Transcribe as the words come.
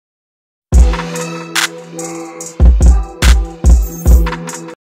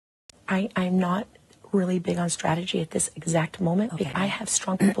I'm not really big on strategy at this exact moment. Okay. I have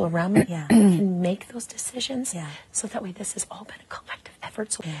strong people around me who can make those decisions. So that way this has all been a collective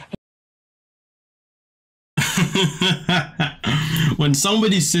effort. So when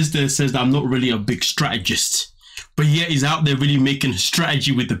somebody's sister says that I'm not really a big strategist, but yet he's out there really making a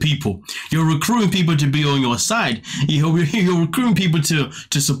strategy with the people. You're recruiting people to be on your side. You're recruiting people to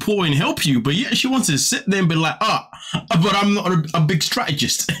support and help you, but yet she wants to sit there and be like, but I'm not a big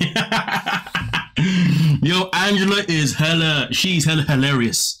strategist. Yo, Angela is she's hella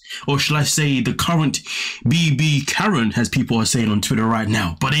hilarious. Or shall I say the current BB Karen, as people are saying on Twitter right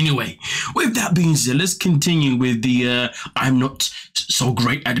now. But anyway, with that being said, let's continue with the I'm not so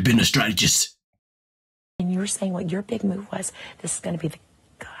great at being a strategist. And you were saying what your big move was. This is going to be the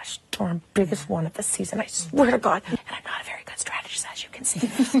darn biggest one of the season. I swear to God. And I'm not a very good strategist, as you can see.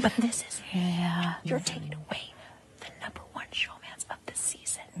 But this is, you're taking away the #1 showmance of the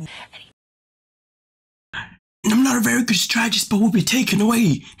season. And I'm not a very good strategist, but we'll be taking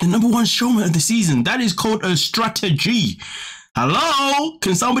away the #1 showman of the season. That is called a strategy. Hello?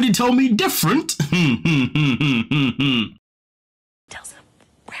 Can somebody tell me different? Tells the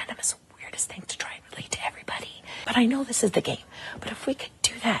randomest, weirdest thing to try and relate to everybody. But I know this is the game. But if we could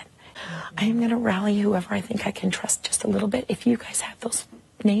do that, I am going to rally whoever I think I can trust just a little bit. If you guys have those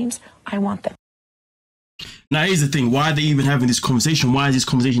names, I want them. Now, here's the thing. Why are they even having this conversation? Why is this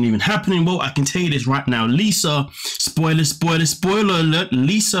conversation even happening? Well, I can tell you this right now. Lisa, spoiler alert,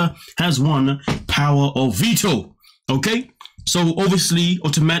 Lisa has won power of veto. Okay? So, obviously,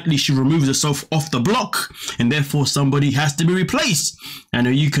 automatically, she removes herself off the block, and therefore somebody has to be replaced. And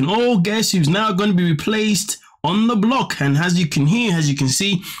you can all guess who's now going to be replaced on the block. And as you can hear, as you can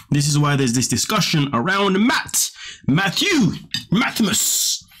see, this is why there's this discussion around Matt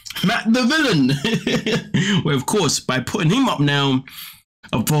the villain. Well, of course, by putting him up now,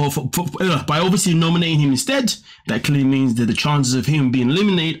 by obviously nominating him instead, that clearly means that the chances of him being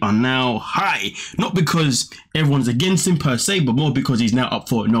eliminated are now high. Not because everyone's against him per se, but more because he's now up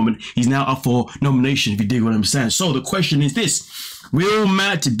for nomination, if you dig what I'm saying. So the question is this: will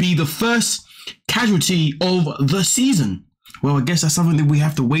Matt be the first casualty of the season? Well, I guess that's something that we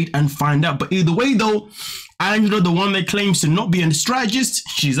have to wait and find out. But either way, though, Angela, the one that claims to not be a strategist,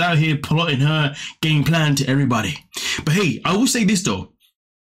 she's out here plotting her game plan to everybody. But hey, I will say this though.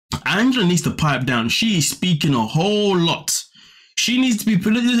 Angela needs to pipe down. She is speaking a whole lot. She needs to be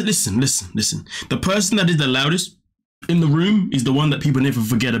listen. The person that is the loudest in the room is the one that people never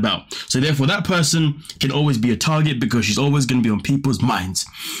forget about. So therefore, that person can always be a target because she's always going to be on people's minds.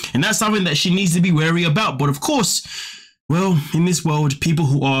 And that's something that she needs to be wary about. But of course, well, in this world, people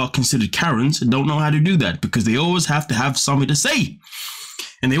who are considered Karens don't know how to do that because they always have to have something to say.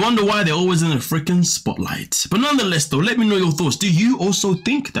 And they wonder why they're always in the freaking spotlight. But nonetheless, though, let me know your thoughts. Do you also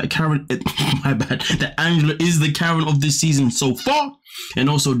think that that Angela is the Karen of this season so far? And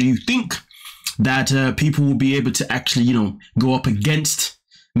also, do you think that people will be able to actually, go up against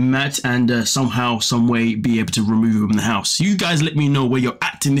Matt and somehow, some way be able to remove him from the house? You guys let me know where you're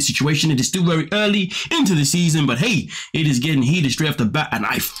at in this situation. It is still very early into the season, but hey, it is getting heated straight off the bat and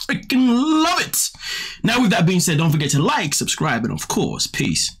I freaking love it. Now, with that being said, don't forget to like, subscribe, and of course,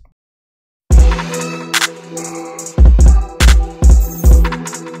 peace.